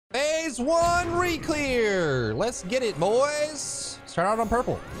phase 1 re-clear. Let's get it, boys. Start out on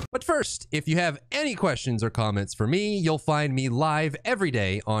purple. But first, if you have any questions or comments for me, you'll find me live every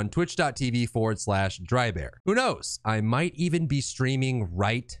day on twitch.tv/Drybear. Who knows? I might even be streaming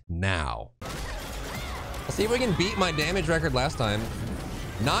right now. Let's see if we can beat my damage record last time.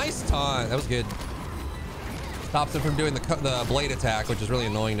 Nice taunt. That was good. Stops him from doing the blade attack, which is really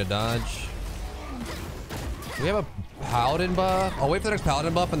annoying to dodge. Do we have a paladin buff? I'll wait for the next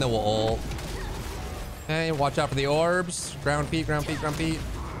paladin buff and then we'll ult. Okay, watch out for the orbs. Ground feet, ground feet, ground feet.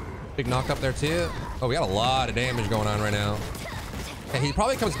 Big knock up there too. Oh, we got a lot of damage going on right now. Okay, he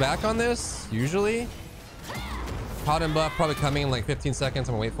probably comes back on this, usually. Paladin buff probably coming in like 15 seconds.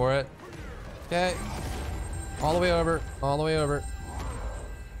 I'm gonna wait for it. Okay. All the way over, all the way over.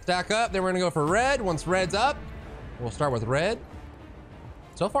 Stack up, then we're gonna go for red. Once red's up, we'll start with red.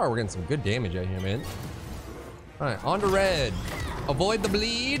 So far, we're getting some good damage out here, man. All right, on to red. Avoid the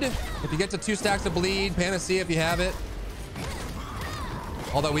bleed. If you get to 2 stacks of bleed, Panacea if you have it.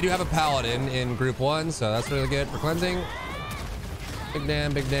 Although we do have a paladin in group 1, so that's really good for cleansing. Big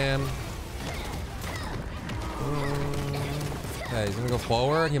damn, big damn. Okay, he's gonna go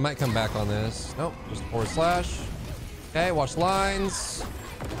forward. He might come back on this. Nope, just forward slash. Okay, watch lines.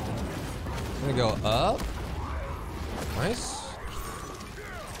 I'm gonna go up. Nice.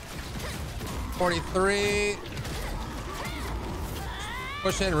 43.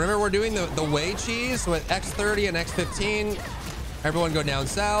 Push in. Remember, we're doing the way cheese with X30 and X15. Everyone go down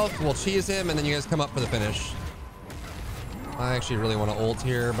south. We'll cheese him, and then you guys come up for the finish. I actually really want to ult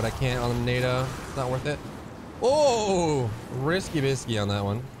here, but I can't on the NATO. It's not worth it. Oh, risky bisky on that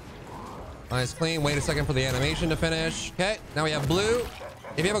one. Nice clean. Wait a second for the animation to finish. Okay, now we have blue.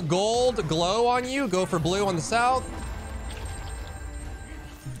 If you have a gold glow on you, go for blue on the south.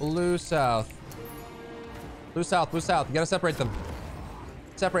 Blue south. Blue south, blue south. You gotta separate them.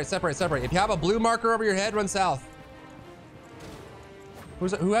 Separate, separate, separate. If you have a blue marker over your head, run south.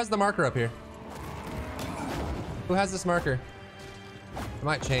 Who has the marker up here? Who has this marker? It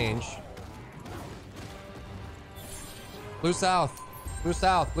might change. Blue south. Blue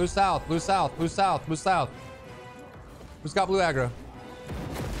south, blue south, blue south, blue south, blue south. Who's got blue aggro?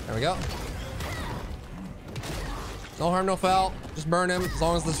 There we go. No harm, no foul. Just burn him. As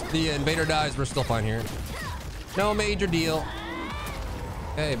long as the invader dies, we're still fine here. No major deal.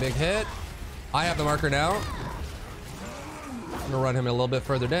 Okay, big hit. I have the marker now. I'm gonna run him a little bit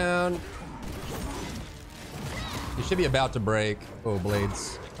further down. He should be about to break. Oh,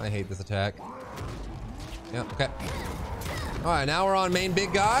 blades. I hate this attack. Yep, okay. All right, now we're on main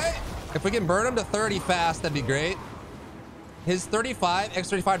big guy. If we can burn him to 30 fast, that'd be great. His 35,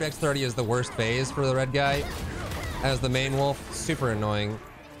 X35 to X30 is the worst phase for the red guy. As the main wolf, super annoying.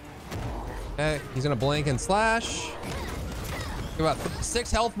 Okay, he's gonna blink and slash. About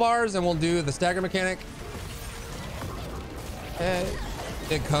 6 health bars and we'll do the stagger mechanic. Okay,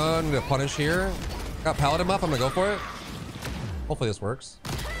 big cone, I'm gonna punish here. Got paladin buff, I'm gonna go for it. Hopefully this works.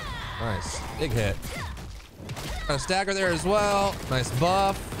 Nice, big hit. Got a stagger there as well. Nice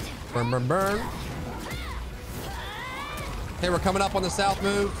buff. Burn, burn, burn. Okay, we're coming up on the south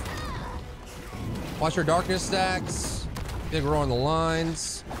move. Watch your darkness stacks. Big row on the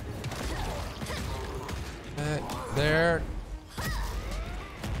lines. Okay, there.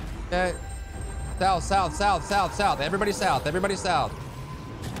 Okay. South, south, south, south, south. Everybody south. Everybody south.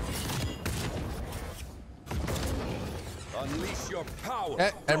 Unleash your power.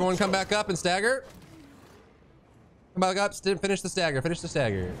 Okay, everyone come back up and stagger. Come back up, finish the stagger, finish the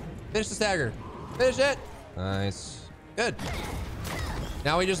stagger. Finish the stagger. Finish it. Nice. Good.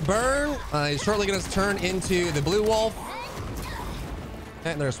 Now we just burn. He's shortly gonna turn into the blue wolf. Okay,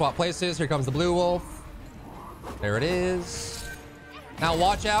 they're gonna swap places. Here comes the blue wolf. There it is. Now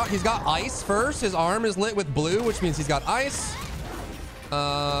watch out, he's got ice first. His arm is lit with blue, which means he's got ice.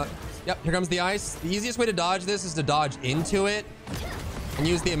 Yep, here comes the ice. The easiest way to dodge this is to dodge into it and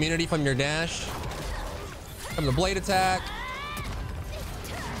use the immunity from your dash. Come the blade attack.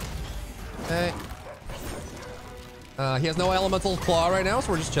 Okay. He has no elemental claw right now,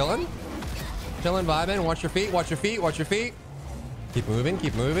 so we're just chilling. Chilling, vibing. Watch your feet, watch your feet, watch your feet. Keep moving,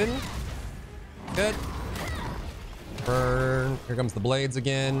 keep moving. Good. Burn. Here comes the blades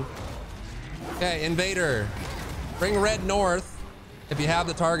again. Okay, invader. Bring red north if you have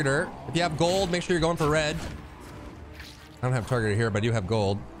the targeter. If you have gold, make sure you're going for red. I don't have targeter here, but I do have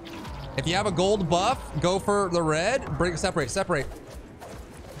gold. If you have a gold buff, go for the red. Bring separate, separate.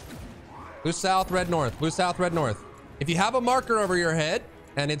 Blue south, red north. Blue south, red north. If you have a marker over your head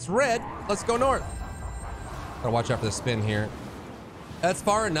and it's red, let's go north. Gotta watch out for the spin here. That's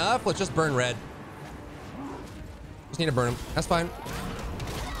far enough. Let's just burn red. Just need to burn him. That's fine.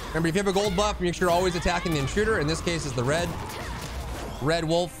 Remember, if you have a gold buff, make sure you're always attacking the intruder. In this case, is the red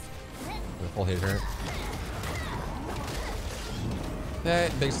wolf. Full hit here. Okay,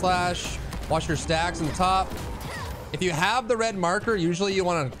 big slash. Watch your stacks in the top. If you have the red marker, usually you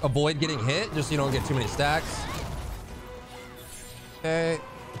want to avoid getting hit, just so you don't get too many stacks. Okay,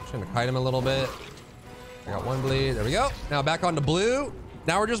 trying to kite him a little bit. I got one bleed. There we go. Now back on to blue.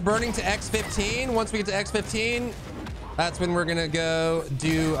 Now we're just burning to X15. Once we get to X15, that's when we're gonna go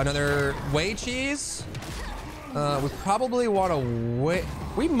do another whey cheese. We probably want to wait.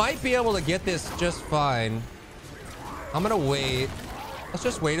 We might be able to get this just fine. I'm gonna wait. Let's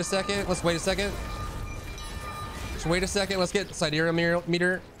just wait a second. Let's wait a second. Just wait a second. Let's get sidereal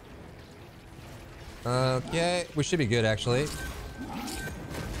meter. Okay, we should be good actually.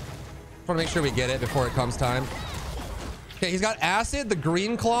 Want to make sure we get it before it comes time. Okay, he's got acid, the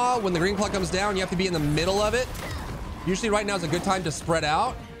green claw. When the green claw comes down, you have to be in the middle of it. Usually right now is a good time to spread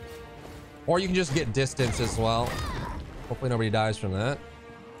out, or you can just get distance as well. Hopefully nobody dies from that.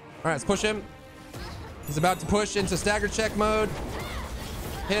 All right, let's push him. He's about to push into stagger check mode.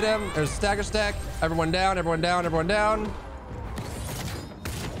 Hit him. There's a stagger stack. Everyone down, everyone down, everyone down.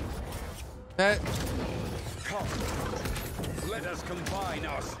 Okay. Let us combine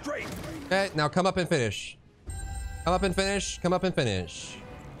our strength. Okay, now come up and finish. Come up and finish. Come up and finish.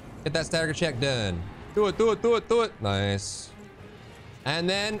 Get that stagger check done. Do it, do it, do it, do it. Nice. And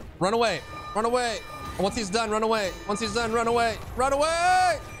then run away. Run away. Once he's done, run away. Once he's done, run away. Run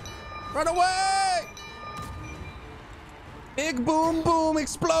away. Run away. Big boom boom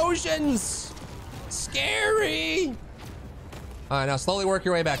explosions. Scary. All right, now slowly work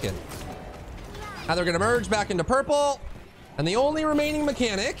your way back in. Now they're gonna merge back into purple. And the only remaining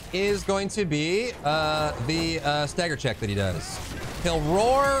mechanic is going to be the stagger check that he does. He'll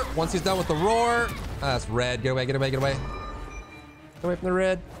roar. Once he's done with the roar, that's red. Get away, get away, get away. Get away from the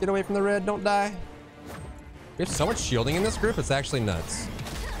red. Get away from the red. Don't die. We have so much shielding in this group. It's actually nuts.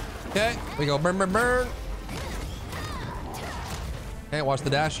 Okay, we go burn, burn, burn. Okay, watch the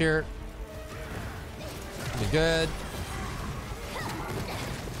dash here. Be good.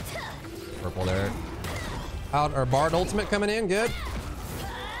 Purple there. Out our Bard ultimate coming in, good.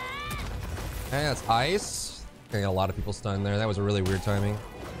 Okay, that's ice. Okay, got a lot of people stunned there. That was a really weird timing.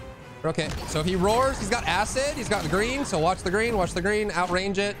 Okay, so if he roars, he's got acid, he's got the green, so watch the green,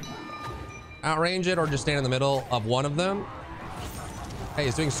 outrange it. Outrange it, or just stand in the middle of one of them. Okay,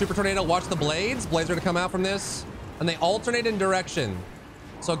 he's doing super tornado. Watch the blades. Blades are gonna come out from this, and they alternate in direction.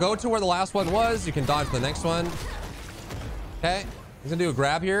 So go to where the last one was. You can dodge the next one. Okay, he's gonna do a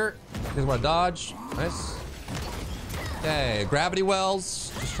grab here. He's gonna dodge. Nice. Okay, gravity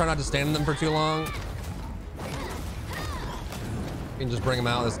wells. Just try not to stand in them for too long. You can just bring them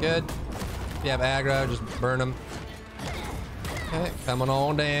out. That's good. If you have aggro, just burn them. Okay, coming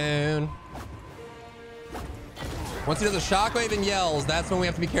on down. Once he does a shockwave and yells, that's when we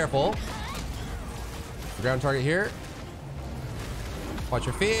have to be careful. Ground target here. Watch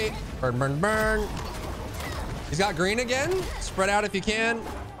your feet. Burn, burn, burn. He's got green again. Spread out if you can.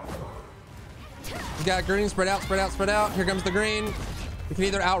 He's got green. Spread out, spread out, spread out. Here comes the green. You can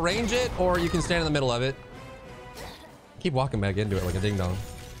either outrange it or you can stand in the middle of it. Keep walking back into it like a ding dong.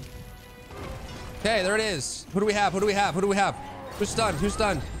 Okay, there it is. Who do we have? Who do we have? Who do we have? Who's stunned? Who's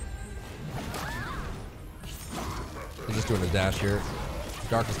stunned? He's just doing a dash here.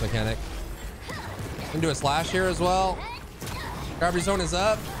 Darkness mechanic. Gonna do a slash here as well. Gravity zone is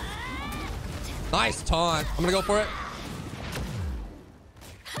up. Nice taunt. I'm gonna go for it.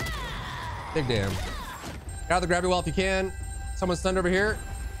 Big damn. Get out of the gravity well if you can. Someone's stunned over here.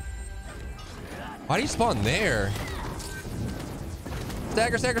 Why do you spawn there?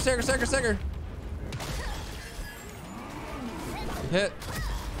 Stagger, stagger, stagger, stagger, stagger. Hit.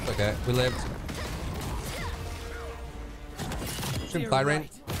 Okay, we lived. Shoot fire rain.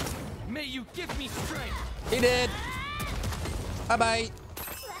 May you give me strength. He did. Bye bye.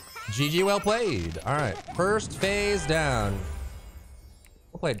 GG, well played. All right, first phase down.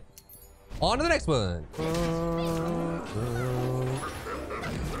 Well played. On to the next one.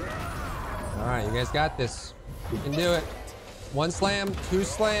 All right, you guys got this. You can do it. 1 slam, 2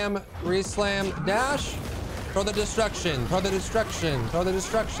 slam, 3 slam, dash. Throw the destruction. Throw the destruction. Throw the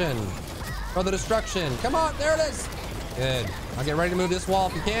destruction. Throw the destruction. Come on, there it is. Good. I'll get ready to move this wall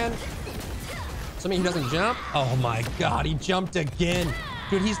if you can. Assuming he doesn't jump. Oh my God, he jumped again.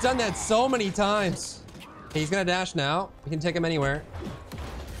 Dude, he's done that so many times. Okay, he's gonna dash now. You can take him anywhere.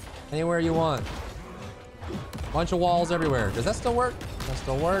 Anywhere you want. Bunch of walls everywhere. Does that still work? That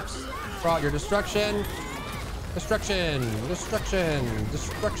still works. Throw out your destruction. Destruction. Destruction.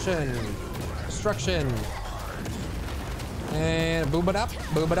 Destruction. Destruction. And boom it up,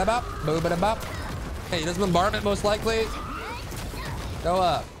 boom it up, boom it up. Hey, he does bombardment most likely. Go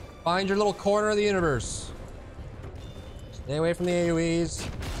up. Find your little corner of the universe. Stay away from the AoEs.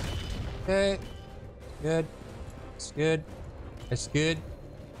 Okay. Good. It's good. It's good.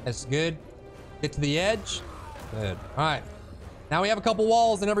 It's good. Get to the edge. Good. All right. Now we have a couple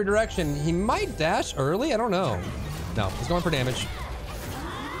walls in every direction. He might dash early. I don't know. No, he's going for damage.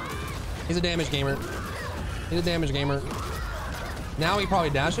 He's a damage gamer. He's a damage gamer. Now he probably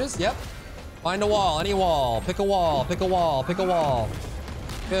dashes. Yep. Find a wall. Any wall. Pick a wall. Pick a wall. Pick a wall.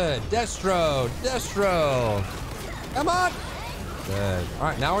 Good. Destro. Destro. Come on. Good. All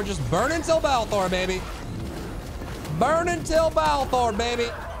right. Now we're just burning till Balthor, baby. Burning till Balthor, baby.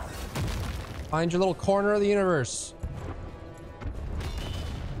 Find your little corner of the universe.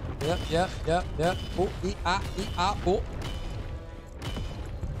 Yep, yep, yep, yep. Ooh, ooh.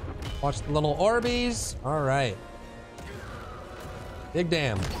 Watch the little Orbeez. All right. Big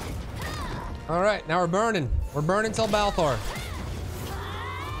damn. All right, now we're burning. We're burning till Balthor.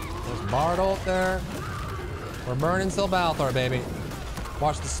 There's Bard ult there. We're burning till Balthor, baby.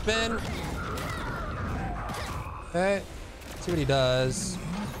 Watch the spin. Okay. Let's see what he does.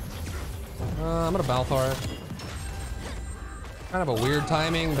 I'm gonna Balthor. Kind of a weird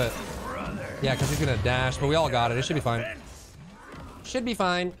timing, but yeah, because he's gonna dash, but we all got it. It should be fine. Should be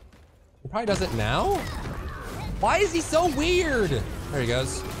fine. He probably does it now? Why is he so weird? There he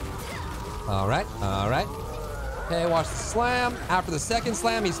goes. All right, all right. Okay, watch the slam. After the second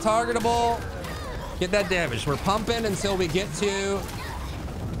slam, he's targetable. Get that damage. We're pumping until we get to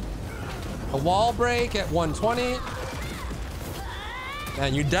a wall break at 120.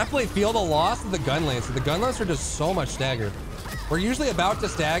 And you definitely feel the loss of the Gun Lancer. The Gun Lancer does so much stagger. We're usually about to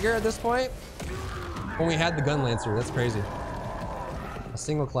stagger at this point when we had the Gun Lancer. That's crazy. A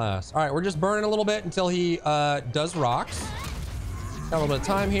single class. All right, we're just burning a little bit until he does rocks. Got a little bit of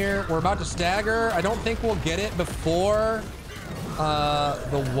time here. We're about to stagger. I don't think we'll get it before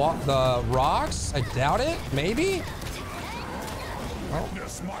the rocks. I doubt it. Maybe. Oh.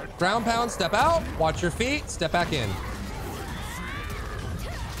 Ground pound. Step out. Watch your feet. Step back in.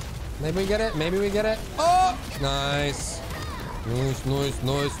 Maybe we get it. Maybe we get it. Oh, nice. Nice, nice,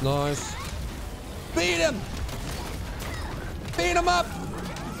 nice, nice. Beat him! Beat him up!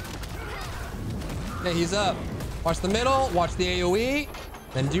 Okay, he's up. Watch the middle, watch the AoE,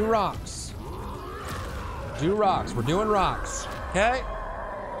 then do rocks. Do rocks. We're doing rocks. Okay?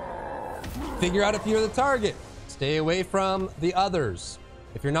 Figure out if you're the target. Stay away from the others.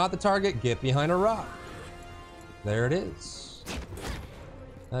 If you're not the target, get behind a rock. There it is.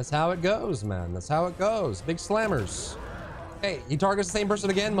 That's how it goes, man. That's how it goes. Big slammers. Hey, he targets the same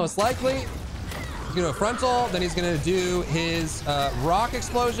person again, most likely. He's gonna do a frontal, then he's gonna do his rock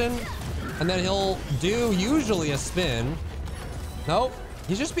explosion, and then he'll do usually a spin. Nope,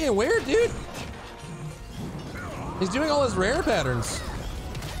 he's just being weird, dude. He's doing all his rare patterns.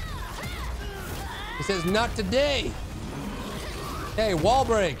 He says, not today. Okay, wall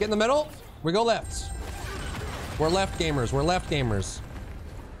break, get in the middle. We go left. We're left gamers, we're left gamers.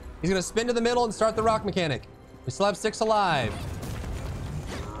 He's gonna spin to the middle and start the rock mechanic. We still have 6 alive.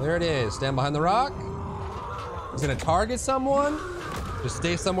 There it is. Stand behind the rock. He's gonna target someone. Just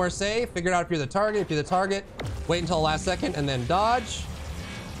stay somewhere safe. Figure out if you're the target. If you're the target, wait until the last second and then dodge.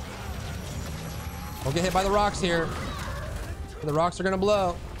 Don't get hit by the rocks here. The rocks are gonna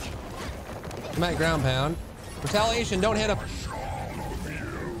blow. You might ground pound. Retaliation, don't hit him.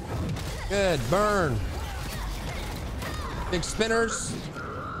 Good, burn. Big spinners.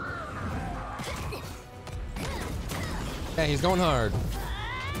 Okay, he's going hard.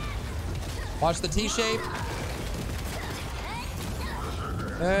 Watch the T-shape.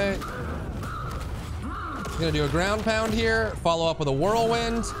 Okay. He's gonna do a ground pound here. Follow up with a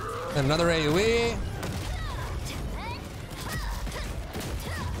whirlwind. And another AoE.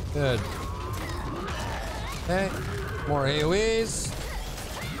 Good. Okay. More AoEs.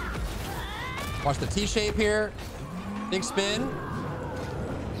 Watch the T-shape here. Big spin.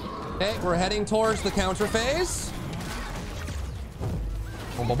 Okay, we're heading towards the counter phase.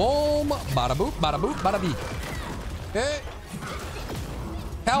 Boom, boom, boom. Bada boop, bada boop, bada beep. Okay.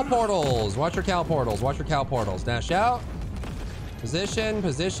 Cow portals. Watch your cow portals. Watch your cow portals. Dash out. Position,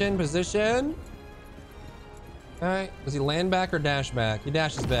 position, position. All right. Does he land back or dash back? He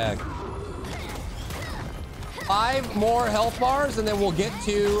dashes back. 5 more health bars, and then we'll get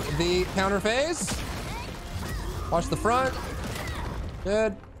to the counter phase. Watch the front.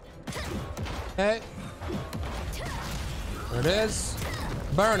 Good. Okay. There it is.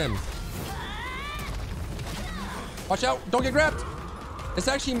 Burn him. Watch out. Don't get grabbed. This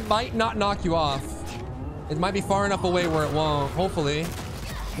actually might not knock you off. It might be far enough away where it won't. Hopefully.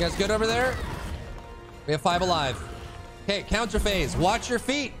 You guys good over there? We have 5 alive. Okay, counter phase. Watch your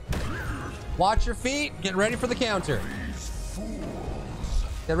feet. Watch your feet. Get ready for the counter.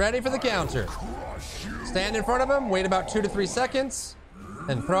 Get ready for the counter. Stand in front of him. Wait about 2 to 3 seconds.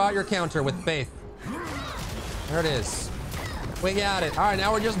 And throw out your counter with faith. There it is. We got it. All right,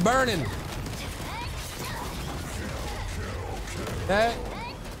 now we're just burning. Okay.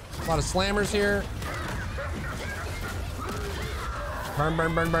 A lot of slammers here. Burn,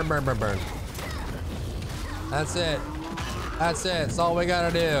 burn, burn, burn, burn, burn, burn. That's it. That's it. That's all we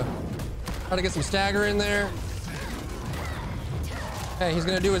gotta do. Try to get some stagger in there. Okay, he's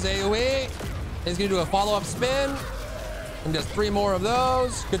gonna do his AoE. He's gonna do a follow-up spin. And just 3 more of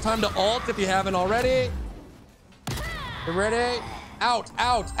those. Good time to ult if you haven't already. You ready? Out,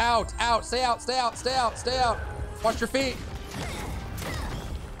 out, out, out. Stay out, stay out, stay out, stay out. Watch your feet.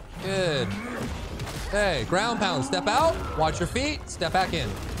 Good. Hey, ground pound. Step out. Watch your feet. Step back in.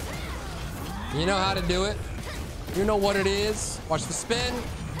 You know how to do it. You know what it is. Watch the spin.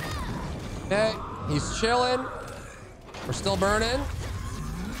 Okay. He's chilling. We're still burning.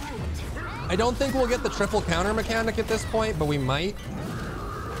 I don't think we'll get the triple counter mechanic at this point, but we might.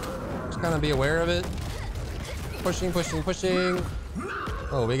 Just kind of be aware of it. Pushing, pushing, pushing.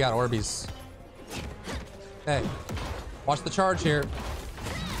 Oh, we got Orbeez. Okay. Watch the charge here.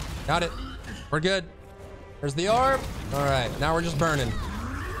 Got it. We're good. There's the orb. All right. Now we're just burning.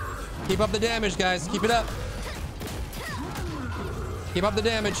 Keep up the damage, guys. Keep it up. Keep up the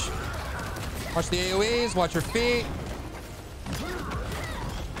damage. Watch the AoEs. Watch your feet.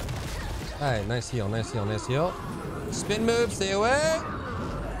 All right. Nice heal. Nice heal. Nice heal. Spin move. Stay away.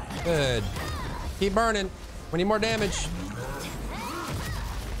 Good. Keep burning. We need more damage.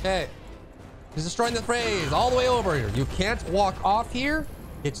 Okay. He's destroying the phrase all the way over here. You can't walk off here.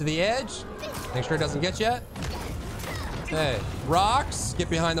 Get to the edge. Make sure it doesn't get you. Okay. Rocks. Get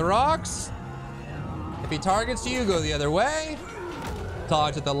behind the rocks. If he targets you, go the other way.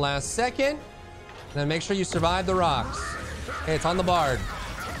 Dodge at the last second. Then make sure you survive the rocks. Okay, it's on the bard.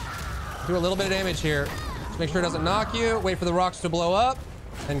 Do a little bit of damage here. Just make sure it doesn't knock you. Wait for the rocks to blow up.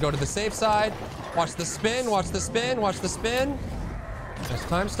 And go to the safe side. Watch the spin. Watch the spin. Watch the spin. Nice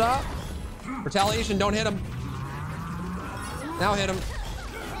time stop. Retaliation. Don't hit him. Now hit him.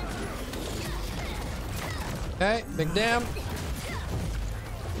 Okay. Big dam.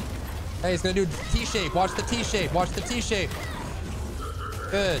 Hey, he's gonna do T-shape. Watch the T-shape. Watch the T-shape.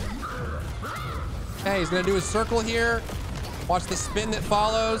 Good. Okay, he's gonna do his circle here. Watch the spin that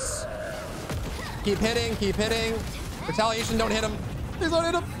follows. Keep hitting. Keep hitting. Retaliation. Don't hit him. Please don't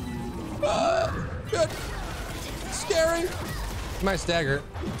hit him. Good. Scary. He might stagger.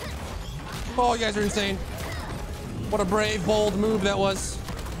 Oh, you guys are insane. What a brave, bold move that was.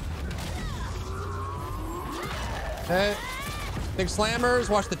 Okay. Big slammers.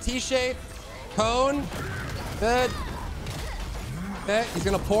 Watch the T-shape. Cone. Good. Okay. He's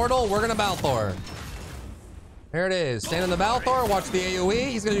going to portal. We're going to Balthor. There it is. Stand in the Balthor. Watch the AoE.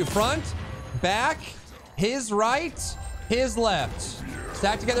 He's going to do front, back, his right, his left.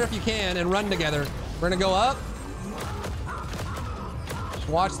 Stack together if you can and run together. We're going to go up. Just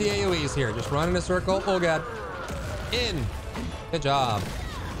watch the AoEs here. Just run in a circle. Oh, God. In. Good job.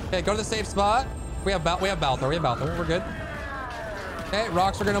 Okay, go to the safe spot. We have Balthor. We have Balthor. We're good. Okay,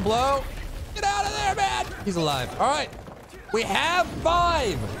 rocks are gonna blow. Get out of there, man. He's alive. All right. We have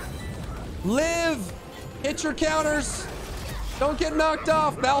 5. Live. Hit your counters. Don't get knocked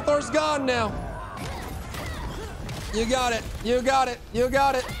off. Balthor's gone now. You got it. You got it. You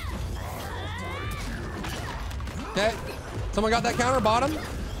got it. Okay. Someone got that counter. Bottom.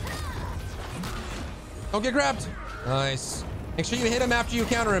 Don't get grabbed. Nice. Make sure you hit him after you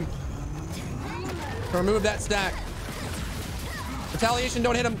counter him. Remove that stack. Retaliation,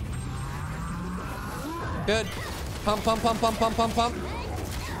 don't hit him. Good. Pump, pump, pump, pump, pump, pump, pump.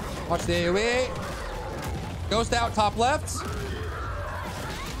 Watch the AoE. Ghost out, top left.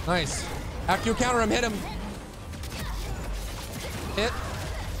 Nice. After you counter him, hit him. Hit.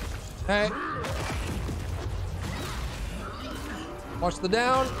 Okay. Watch the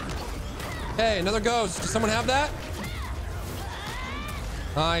down. Okay, another ghost. Does someone have that?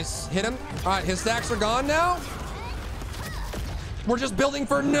 Nice. Hit him. All right, his stacks are gone now. We're just building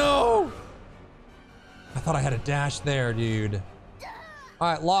for no. I thought I had a dash there, dude.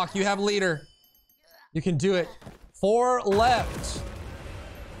 All right, Locke, you have leader. You can do it. 4 left.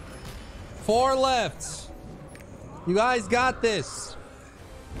 4 left. You guys got this.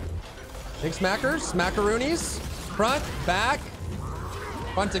 Big smackers, smackaroonies. Front, back.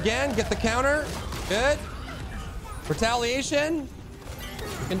 Front again, get the counter. Good. Retaliation.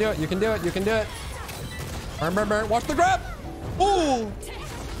 You can do it, you can do it, you can do it. Burn, burn, burn. Watch the grab. Oh,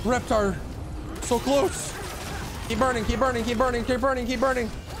 Reptar. So close. Keep burning, keep burning, keep burning, keep burning, keep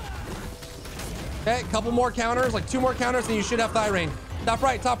burning. Okay, couple more counters, like 2 more counters, and you should have Thyrane. Top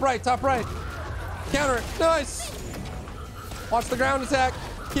right, top right, top right. Counter it. Nice. Watch the ground attack.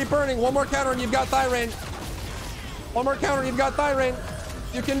 Keep burning. 1 more counter, and you've got Thyrane. 1 more counter, and you've got Thyrane.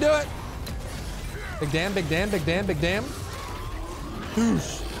 You can do it. Big damn, big damn, big damn, big damn.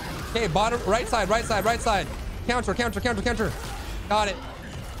 Whoosh. Okay, bottom, right side, right side, right side. Counter, counter, counter, counter. Got it.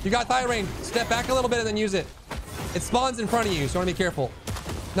 You got Thyrane. Step back a little bit and then use it. It spawns in front of you, so you want to be careful.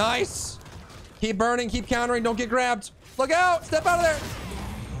 Nice. Keep burning, keep countering, don't get grabbed. Look out, step out of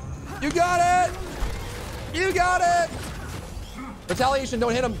there. You got it. You got it. Retaliation,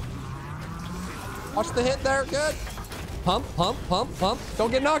 don't hit him. Watch the hit there, good. Pump, pump, pump, pump.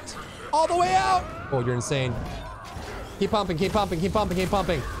 Don't get knocked all the way out. Oh, you're insane. Keep pumping, keep pumping, keep pumping, keep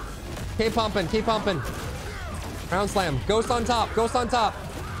pumping. Keep pumping, keep pumping. Round slam, ghost on top, ghost on top.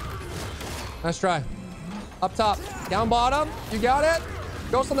 Nice try. Up top, down bottom, you got it.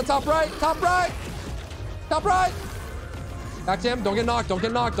 Ghost on the top right, top right, top right. Back to him, don't get knocked, don't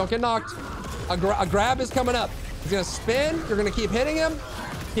get knocked, don't get knocked. A grab is coming up. He's gonna spin, you're gonna keep hitting him.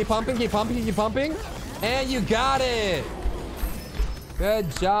 Keep pumping, keep pumping, keep pumping. And you got it. Good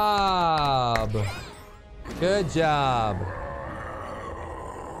job. Good job.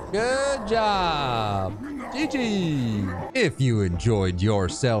 Good job. GG. If you enjoyed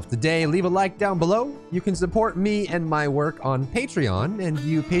yourself today, leave a like down below. You can support me and my work on Patreon and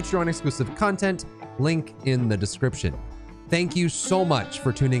view Patreon exclusive content, link in the description. Thank you so much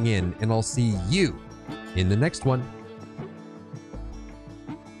for tuning in, and I'll see you in the next one.